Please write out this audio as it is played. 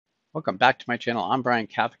Welcome back to my channel. I'm Brian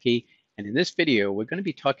Kafke, and in this video, we're going to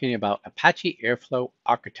be talking about Apache Airflow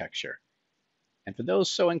architecture. And for those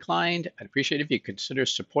so inclined, I'd appreciate if you consider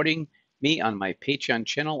supporting me on my Patreon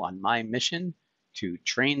channel on my mission to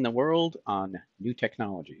train the world on new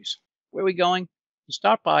technologies. Where are we going? We'll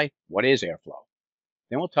start by what is Airflow?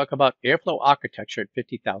 Then we'll talk about Airflow architecture at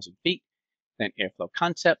 50,000 feet, then Airflow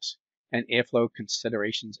concepts, and Airflow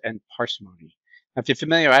considerations and parsimony. Now, if you're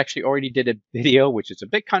familiar, I actually already did a video, which is a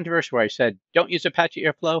bit controversial, where I said, don't use Apache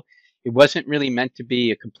Airflow. It wasn't really meant to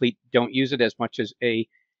be a complete don't use it as much as a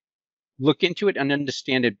look into it and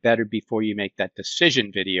understand it better before you make that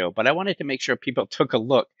decision video. But I wanted to make sure people took a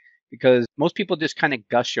look because most people just kind of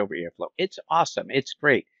gush over Airflow. It's awesome. It's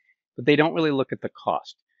great, but they don't really look at the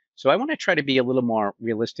cost. So I want to try to be a little more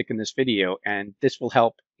realistic in this video, and this will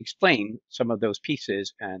help explain some of those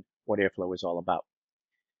pieces and what Airflow is all about.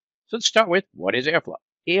 So let's start with what is Airflow?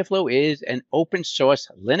 Airflow is an open source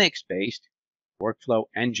Linux-based workflow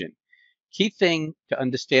engine. Key thing to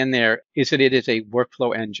understand there is that it is a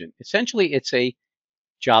workflow engine. Essentially, it's a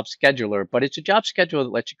job scheduler, but it's a job scheduler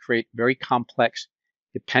that lets you create very complex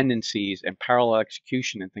dependencies and parallel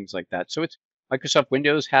execution and things like that. So it's Microsoft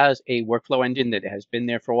Windows has a workflow engine that has been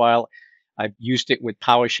there for a while. I've used it with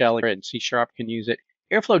PowerShell and C# can use it.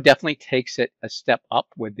 Airflow definitely takes it a step up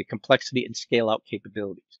with the complexity and scale out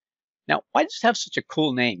capabilities. Now, why does it have such a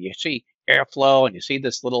cool name? You see Airflow and you see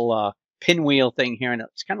this little pinwheel thing here, and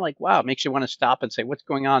it's kind of like, wow, it makes you want to stop and say, what's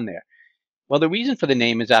going on there? Well, the reason for the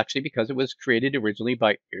name is actually because it was created originally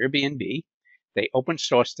by Airbnb. They open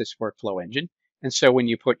sourced this workflow engine. And so when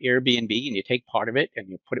you put Airbnb and you take part of it and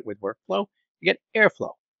you put it with workflow, you get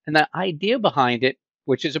Airflow. And the idea behind it,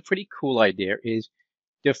 which is a pretty cool idea, is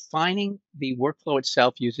defining the workflow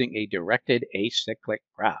itself using a directed acyclic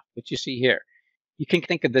graph, which you see here. You can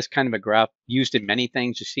think of this kind of a graph used in many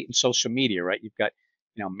things. You see it in social media, right? You've got,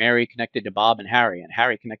 Mary connected to Bob and Harry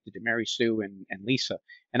connected to Mary Sue and Lisa,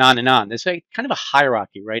 and on and on. There's a kind of a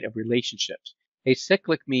hierarchy, right, of relationships.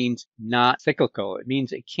 Acyclic means not cyclical. It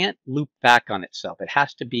means it can't loop back on itself. It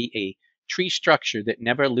has to be a tree structure that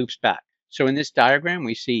never loops back. So in this diagram,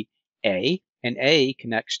 we see A, and A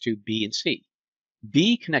connects to B and C.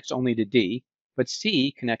 B connects only to D, but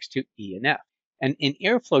C connects to E and F. And in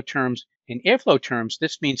Airflow terms,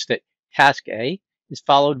 this means that task A is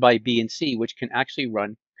followed by B and C, which can actually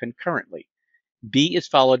run concurrently. B is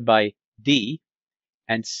followed by D,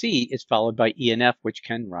 and C is followed by E and F, which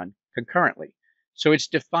can run concurrently. So it's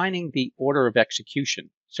defining the order of execution.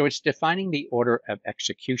 Let's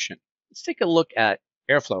take a look at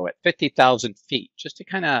Airflow at 50,000 feet, just to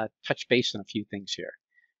kind of touch base on a few things here.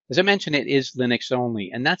 As I mentioned, it is Linux only,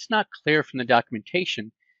 and that's not clear from the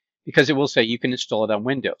documentation because it will say you can install it on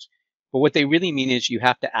Windows. But what they really mean is you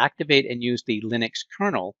have to activate and use the Linux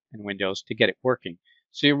kernel in Windows to get it working.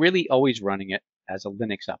 So you're really always running it as a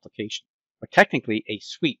Linux application, or technically a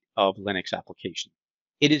suite of Linux applications.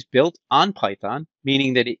 It is built on Python,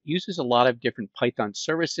 meaning that it uses a lot of different Python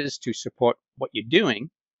services to support what you're doing.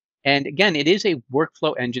 And again, it is a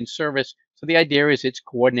workflow engine service. So the idea is it's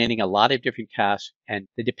coordinating a lot of different tasks and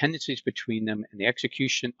the dependencies between them and the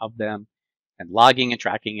execution of them and logging and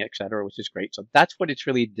tracking, et cetera, which is great. So that's what it's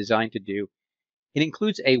really designed to do. It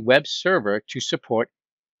includes a web server to support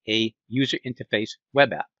a user interface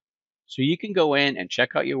web app. So you can go in and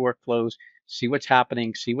check out your workflows, see what's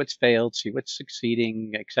happening, see what's failed, see what's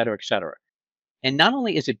succeeding, et cetera, et cetera. And not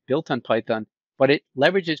only is it built on Python, but it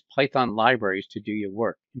leverages Python libraries to do your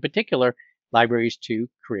work. In particular, libraries to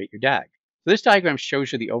create your DAG. So this diagram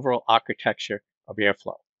shows you the overall architecture of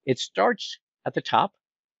Airflow. It starts at the top.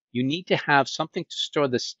 You need to have something to store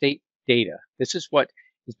the state data. This is what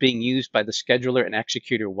is being used by the scheduler and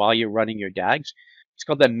executor while you're running your DAGs. It's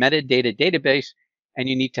called the metadata database, and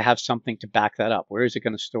you need to have something to back that up. Where is it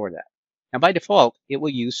going to store that? Now, by default, it will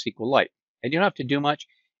use SQLite, and you don't have to do much.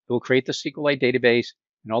 It will create the SQLite database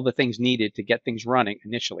and all the things needed to get things running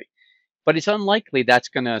initially. But it's unlikely that's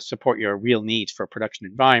going to support your real needs for a production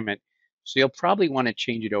environment, so you'll probably want to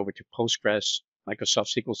change it over to Postgres,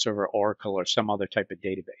 Microsoft SQL Server, Oracle, or some other type of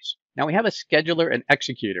database. Now we have a scheduler and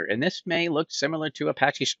executor, and this may look similar to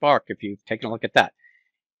Apache Spark if you've taken a look at that.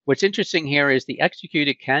 What's interesting here is the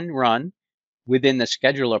executor can run within the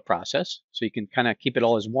scheduler process, so you can kind of keep it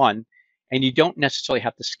all as one, and you don't necessarily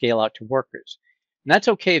have to scale out to workers. And that's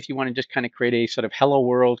okay if you want to just kind of create a sort of hello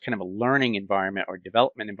world, kind of a learning environment or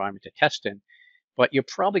development environment to test in, but you're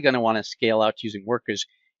probably going to want to scale out using workers,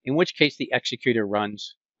 in which case the executor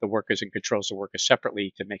runs the workers and controls the workers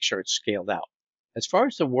separately to make sure it's scaled out. As far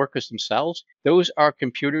as the workers themselves, those are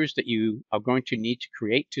computers that you are going to need to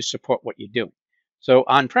create to support what you're doing. So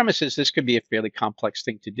on premises, this could be a fairly complex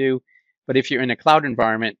thing to do, but if you're in a cloud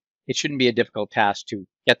environment, it shouldn't be a difficult task to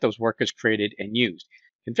get those workers created and used.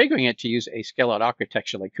 Configuring it to use a scale-out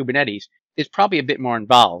architecture like Kubernetes is probably a bit more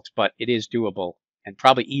involved, but it is doable and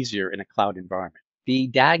probably easier in a cloud environment. The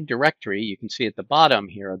DAG directory, you can see at the bottom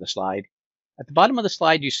here of the slide. At the bottom of the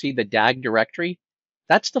slide, you see the DAG directory.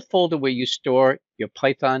 That's the folder where you store your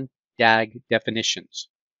Python DAG definitions.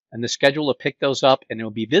 And the schedule will pick those up and it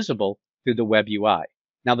will be visible through the web UI.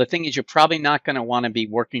 Now, the thing is, you're probably not going to want to be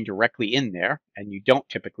working directly in there, and you don't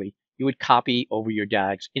typically. You would copy over your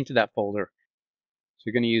DAGs into that folder. So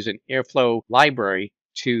you're going to use an Airflow library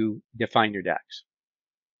to define your DAGs.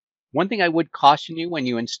 One thing I would caution you when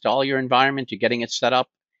you install your environment, you're getting it set up.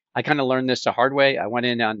 I kind of learned this the hard way. I went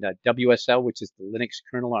in on the WSL, which is the Linux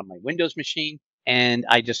kernel on my Windows machine, and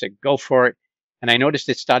I just said, go for it. And I noticed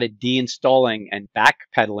it started deinstalling and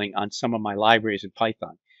backpedaling on some of my libraries in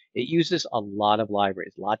Python. It uses a lot of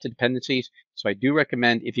libraries, lots of dependencies. So I do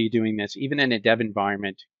recommend, if you're doing this, even in a dev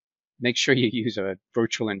environment, make sure you use a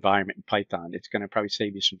virtual environment in Python. It's going to probably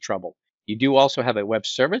save you some trouble. You do also have a web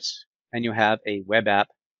service and you have a web app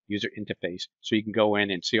user interface. So you can go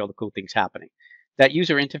in and see all the cool things happening. That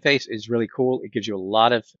user interface is really cool. It gives you a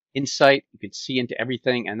lot of insight. You can see into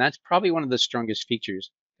everything. And that's probably one of the strongest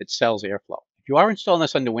features that sells Airflow. If you are installing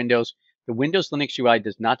this under Windows, the Windows Linux UI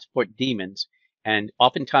does not support daemons. And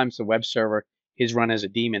oftentimes the web server is run as a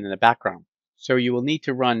daemon in the background. So you will need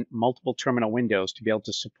to run multiple terminal windows to be able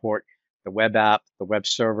to support the web app, the web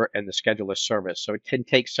server, and the scheduler service. So it can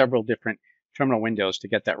take several different terminal windows to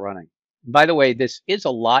get that running. By the way, this is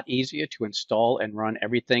a lot easier to install and run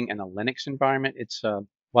everything in a Linux environment. It's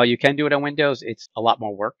while you can do it on Windows, it's a lot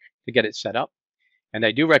more work to get it set up. And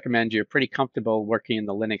I do recommend you're pretty comfortable working in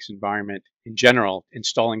the Linux environment in general,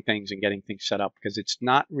 installing things and getting things set up, because it's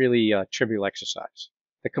not really a trivial exercise.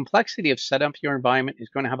 The complexity of setting up your environment is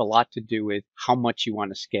going to have a lot to do with how much you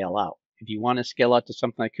want to scale out. If you want to scale out to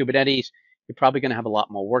something like Kubernetes, you're probably going to have a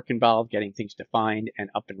lot more work involved, getting things defined and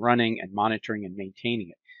up and running and monitoring and maintaining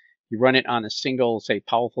it. You run it on a single, say,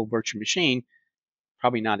 powerful virtual machine,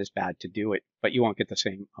 probably not as bad to do it, but you won't get the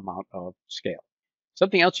same amount of scale.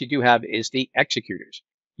 Something else you do have is the executors.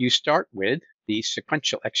 You start with the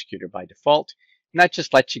sequential executor by default, and that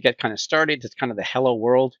just lets you get kind of started. It's kind of the hello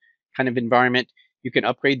world kind of environment. You can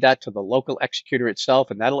upgrade that to the local executor itself,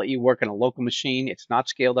 and that'll let you work on a local machine. It's not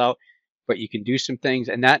scaled out, but you can do some things,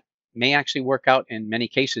 and that may actually work out in many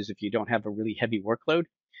cases if you don't have a really heavy workload.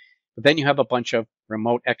 But then you have a bunch of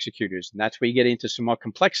remote executors, and that's where you get into some more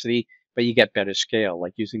complexity, but you get better scale,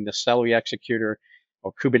 like using the Celery executor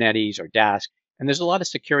or Kubernetes or Dask. And there's a lot of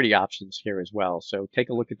security options here as well. So take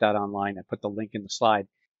a look at that online. I put the link in the slide.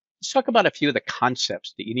 Let's talk about a few of the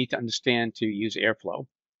concepts that you need to understand to use Airflow.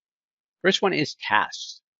 First one is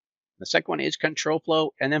tasks. The second one is control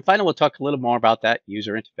flow. And then finally, we'll talk a little more about that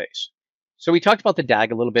user interface. So we talked about the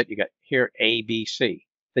DAG a little bit. You got here A, B, C.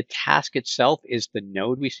 The task itself is the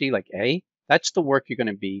node we see, like A. That's the work you're going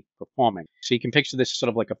to be performing. So you can picture this sort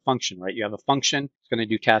of like a function, right? You have a function, it's going to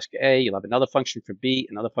do task A. You'll have another function for B,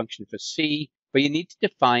 another function for C. But you need to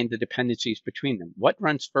define the dependencies between them. What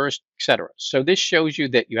runs first, etc. So this shows you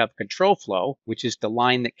that you have control flow, which is the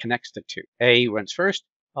line that connects the two. A runs first,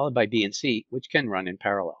 followed by B and C, which can run in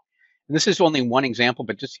parallel. And this is only one example,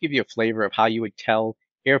 but just to give you a flavor of how you would tell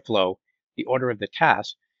Airflow the order of the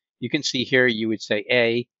task, you can see here you would say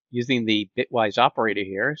A using the bitwise operator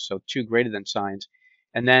here, so 2 greater than signs,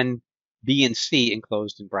 and then B and C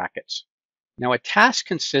enclosed in brackets. Now, a task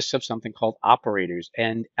consists of something called operators,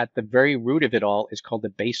 and at the very root of it all is called the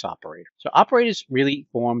base operator. So operators really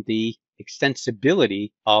form the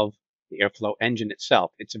extensibility of the Airflow engine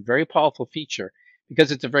itself. It's a very powerful feature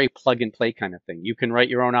because it's a very plug-and-play kind of thing. You can write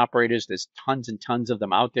your own operators. There's tons and tons of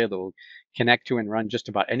them out there that will connect to and run just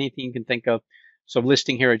about anything you can think of. So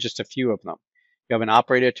listing here are just a few of them. You have an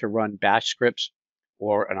operator to run bash scripts,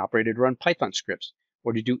 or an operator to run Python scripts,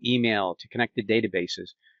 or to do email, to connect to databases,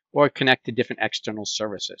 or connect to different external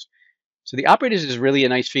services. So the operators is really a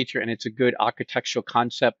nice feature, and it's a good architectural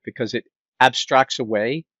concept because it abstracts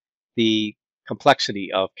away the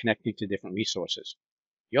complexity of connecting to different resources.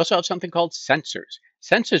 You also have something called sensors.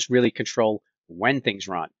 Sensors really control when things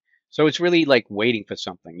run. So it's really like waiting for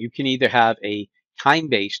something. You can either have a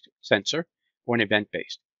time-based sensor or an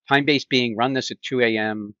event-based. Time-based being run this at 2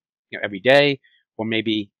 a.m. Every day, or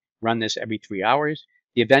maybe run this every 3 hours.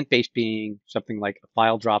 The event-based being something like a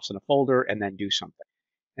file drops in a folder and then do something.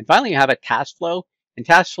 And finally, you have a task flow. And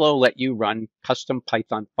task flow let you run custom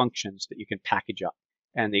Python functions that you can package up.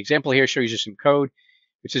 And the example here shows you some code,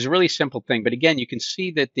 which is a really simple thing. But again, you can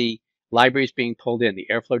see that the library is being pulled in. The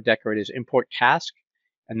Airflow decorators import task,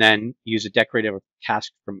 and then use a decorator of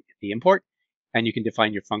task from the import. And you can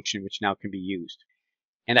define your function, which now can be used.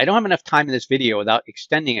 And I don't have enough time in this video without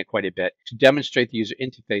extending it quite a bit to demonstrate the user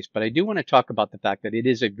interface, but I do want to talk about the fact that it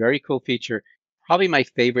is a very cool feature. Probably my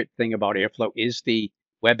favorite thing about Airflow is the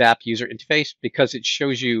web app user interface because it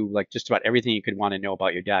shows you like just about everything you could want to know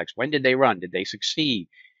about your DAGs. When did they run? Did they succeed?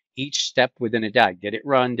 Each step within a DAG. Did it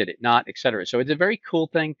run? Did it not? Etc. So it's a very cool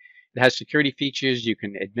thing. It has security features you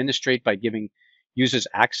can administrate by giving users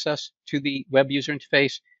access to the web user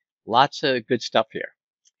interface. Lots of good stuff here.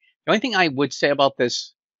 The only thing I would say about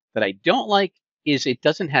this that I don't like is it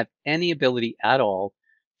doesn't have any ability at all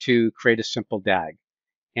to create a simple DAG.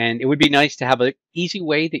 And it would be nice to have an easy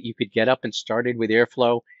way that you could get up and started with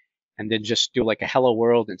Airflow and then just do like a hello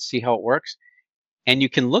world and see how it works. And you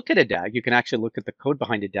can look at a DAG. You can actually look at the code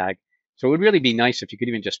behind a DAG. So it would really be nice if you could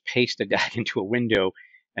even just paste a DAG into a window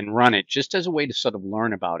and run it just as a way to sort of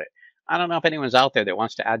learn about it. I don't know if anyone's out there that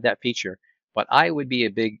wants to add that feature, but I would be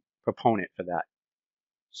a big proponent for that.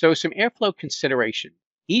 So some Airflow consideration.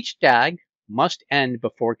 Each DAG must end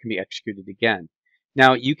before it can be executed again.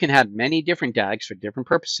 Now, you can have many different DAGs for different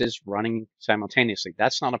purposes running simultaneously.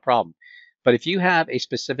 That's not a problem. But if you have a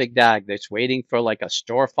specific DAG that's waiting for like a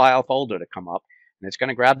store file folder to come up, and it's going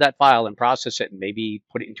to grab that file and process it and maybe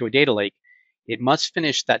put it into a data lake, it must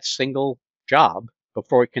finish that single job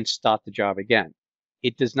before it can start the job again.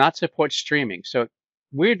 It does not support streaming. So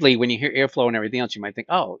weirdly, when you hear Airflow and everything else, you might think,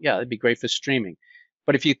 oh, yeah, that'd be great for streaming.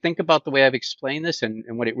 But if you think about the way I've explained this and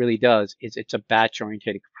what it really does is it's a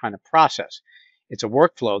batch-oriented kind of process. It's a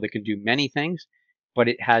workflow that can do many things, but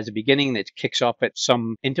it has a beginning that kicks off at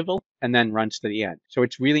some interval and then runs to the end. So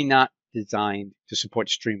it's really not designed to support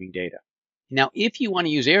streaming data. Now, if you want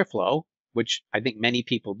to use Airflow, which I think many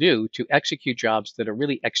people do, to execute jobs that are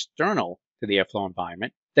really external to the Airflow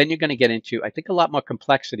environment, then you're going to get into, I think, a lot more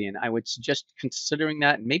complexity. And I would suggest considering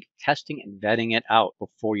that and maybe testing and vetting it out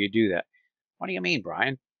before you do that. What do you mean,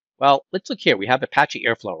 Brian? Well, let's look here. We have Apache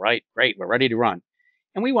Airflow, right? Great, we're ready to run.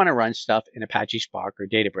 And we want to run stuff in Apache Spark or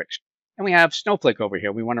Databricks. And we have Snowflake over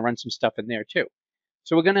here. We want to run some stuff in there too.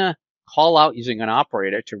 So we're going to call out using an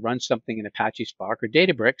operator to run something in Apache Spark or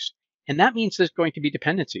Databricks. And that means there's going to be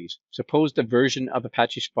dependencies. Suppose the version of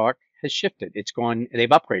Apache Spark has shifted. They've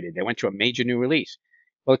upgraded. They went to a major new release.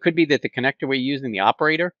 Well, it could be that the connector we're using, the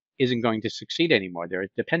operator, isn't going to succeed anymore. There are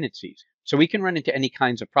dependencies. So we can run into any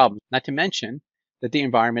kinds of problems, not to mention that the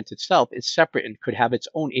environment itself is separate and could have its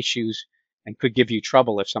own issues and could give you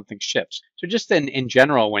trouble if something shifts. So just in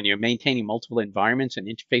general, when you're maintaining multiple environments and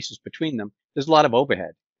interfaces between them, there's a lot of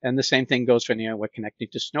overhead. And the same thing goes for we're connecting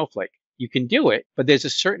to Snowflake. You can do it, but there's a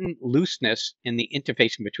certain looseness in the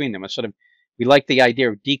interfacing between them. We like the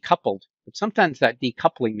idea of decoupled, but sometimes that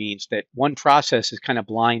decoupling means that one process is kind of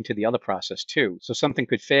blind to the other process too. So something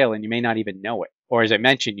could fail and you may not even know it. Or as I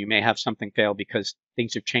mentioned, you may have something fail because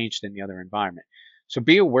things have changed in the other environment. So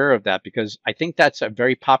be aware of that because I think that's a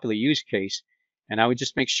very popular use case. And I would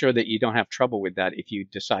just make sure that you don't have trouble with that if you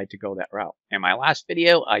decide to go that route. In my last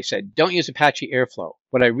video, I said, don't use Apache Airflow.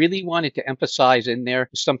 What I really wanted to emphasize in there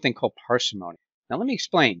is something called Parsimony. Now, let me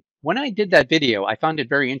explain. When I did that video, I found it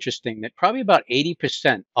very interesting that probably about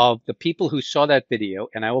 80% of the people who saw that video,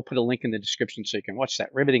 and I will put a link in the description so you can watch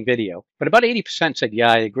that riveting video, but about 80% said,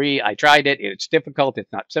 yeah, I agree. I tried it. It's difficult.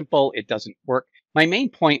 It's not simple. It doesn't work. My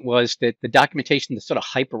main point was that the documentation, the sort of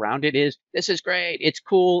hype around it is, this is great. It's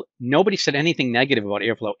cool. Nobody said anything negative about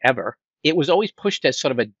Airflow ever. It was always pushed as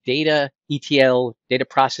sort of a data ETL, data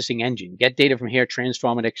processing engine. Get data from here,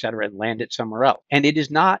 transform it, et cetera, and land it somewhere else. And it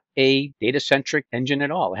is not a data-centric engine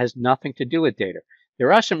at all. It has nothing to do with data.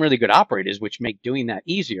 There are some really good operators which make doing that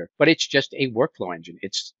easier, but it's just a workflow engine.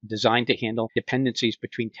 It's designed to handle dependencies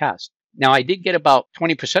between tasks. Now, I did get about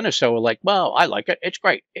 20% or so were like, well, I like it. It's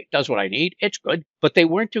great. It does what I need. It's good. But they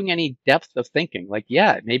weren't doing any depth of thinking. Like,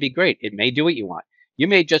 yeah, it may be great. It may do what you want. You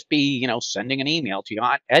may just be, sending an email to your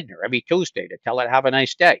Aunt Edna every Tuesday to tell her to have a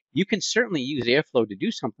nice day. You can certainly use Airflow to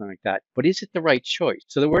do something like that, but is it the right choice?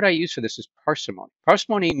 So the word I use for this is parsimony.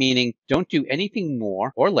 Parsimony meaning don't do anything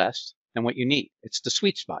more or less than what you need. It's the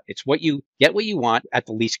sweet spot. It's what you want at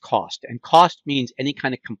the least cost. And cost means any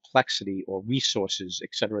kind of complexity or resources, et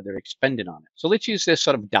cetera, that are expended on it. So let's use this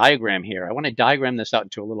sort of diagram here. I want to diagram this out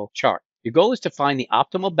into a little chart. Your goal is to find the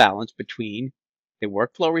optimal balance between the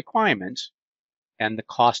workflow requirements and the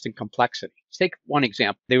cost and complexity. Let's take one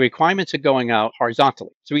example. The requirements are going out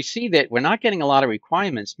horizontally. So we see that we're not getting a lot of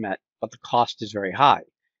requirements met, but the cost is very high.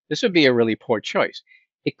 This would be a really poor choice.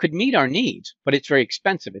 It could meet our needs, but it's very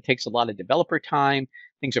expensive. It takes a lot of developer time.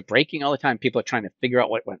 Things are breaking all the time. People are trying to figure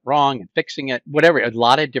out what went wrong and fixing it, whatever, a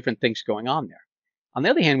lot of different things going on there. On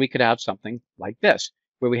the other hand, we could have something like this,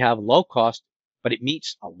 where we have low cost, but it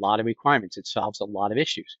meets a lot of requirements. It solves a lot of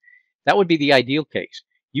issues. That would be the ideal case.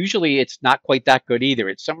 Usually it's not quite that good either.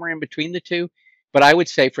 It's somewhere in between the two. But I would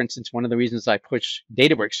say, for instance, one of the reasons I push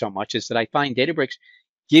Databricks so much is that I find Databricks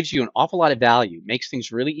gives you an awful lot of value, makes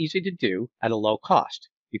things really easy to do at a low cost.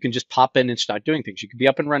 You can just pop in and start doing things. You can be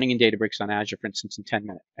up and running in Databricks on Azure, for instance, in 10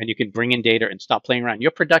 minutes, and you can bring in data and stop playing around.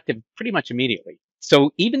 You're productive pretty much immediately.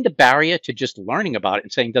 So even the barrier to just learning about it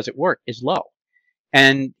and saying, does it work, is low.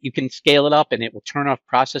 And you can scale it up and it will turn off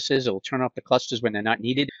processes. It will turn off the clusters when they're not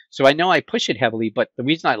needed. So I know I push it heavily, but the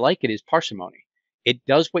reason I like it is parsimony. It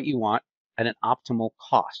does what you want at an optimal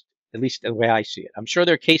cost, at least the way I see it. I'm sure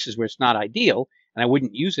there are cases where it's not ideal and I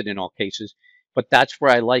wouldn't use it in all cases, but that's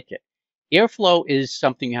where I like it. Airflow is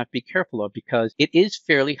something you have to be careful of because it is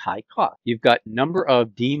fairly high cost. You've got a number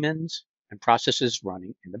of daemons and processes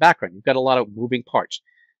running in the background. You've got a lot of moving parts.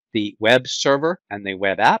 The web server and the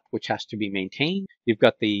web app, which has to be maintained. You've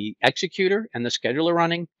got the executor and the scheduler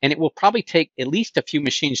running, and it will probably take at least a few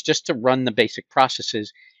machines just to run the basic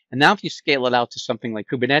processes. And now if you scale it out to something like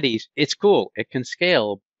Kubernetes, it's cool. It can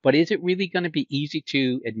scale, but is it really going to be easy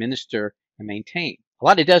to administer and maintain? A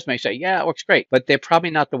lot of devs may say, yeah, it works great, but they're probably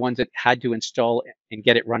not the ones that had to install and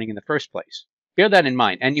get it running in the first place. Bear that in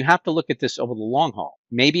mind. And you have to look at this over the long haul.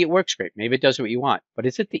 Maybe it works great. Maybe it does what you want, but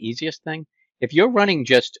is it the easiest thing? If you're running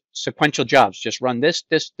just sequential jobs, just run this,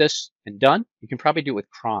 and done, you can probably do it with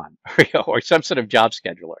cron or some sort of job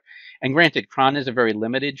scheduler. And granted, cron is a very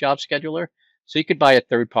limited job scheduler, so you could buy a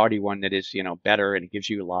third-party one that is, better and it gives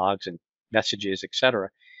you logs and messages, etc.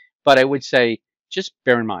 But I would say just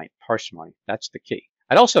bear in mind parsimony. That's the key.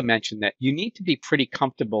 I'd also mention that you need to be pretty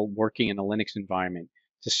comfortable working in a Linux environment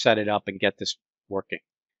to set it up and get this working.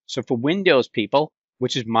 So for Windows people,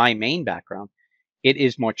 which is my main background, it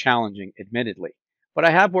is more challenging, admittedly. But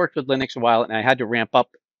I have worked with Linux a while, and I had to ramp up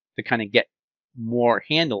to kind of get more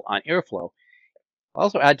handle on Airflow. I'll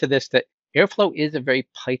also add to this that Airflow is a very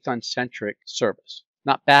Python-centric service.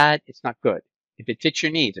 Not bad, it's not good. If it fits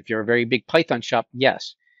your needs, if you're a very big Python shop,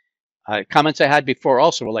 yes. Comments I had before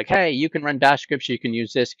also were like, hey, you can run bash scripts, you can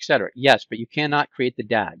use this, etc. Yes, but you cannot create the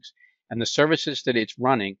DAGs. And the services that it's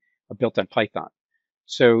running are built on Python.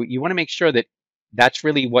 So you want to make sure that that's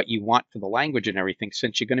really what you want for the language and everything,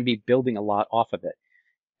 since you're going to be building a lot off of it.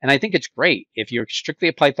 And I think it's great. If you're strictly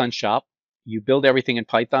a Python shop, you build everything in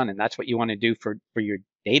Python, and that's what you want to do for your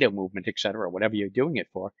data movement, et cetera, whatever you're doing it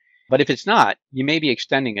for. But if it's not, you may be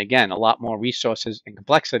extending, again, a lot more resources and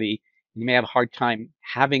complexity. You may have a hard time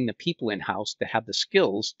having the people in-house that have the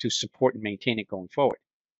skills to support and maintain it going forward.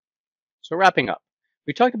 So wrapping up,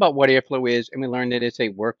 we talked about what Airflow is, and we learned that it's a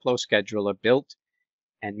workflow scheduler built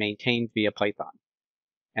and maintained via Python,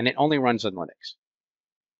 and it only runs on Linux.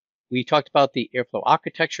 We talked about the Airflow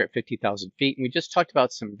architecture at 50,000 feet, and we just talked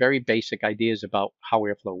about some very basic ideas about how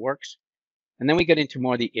Airflow works. And then we get into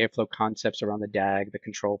more of the Airflow concepts around the DAG, the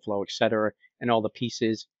control flow, etc., and all the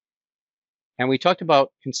pieces. And we talked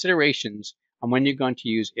about considerations on when you're going to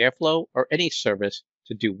use Airflow or any service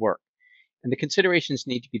to do work. And the considerations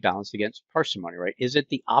need to be balanced against parsimony, right? Is it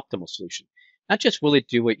the optimal solution? Not just will it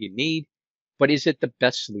do what you need, but is it the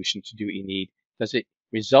best solution to do what you need? Does it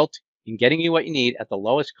result in getting you what you need at the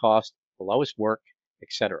lowest cost, the lowest work,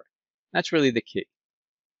 etc.? That's really the key.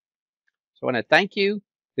 So I want to thank you.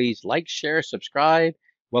 Please like, share, subscribe,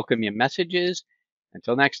 welcome your messages.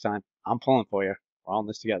 Until next time, I'm pulling for you. We're all in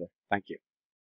this together. Thank you.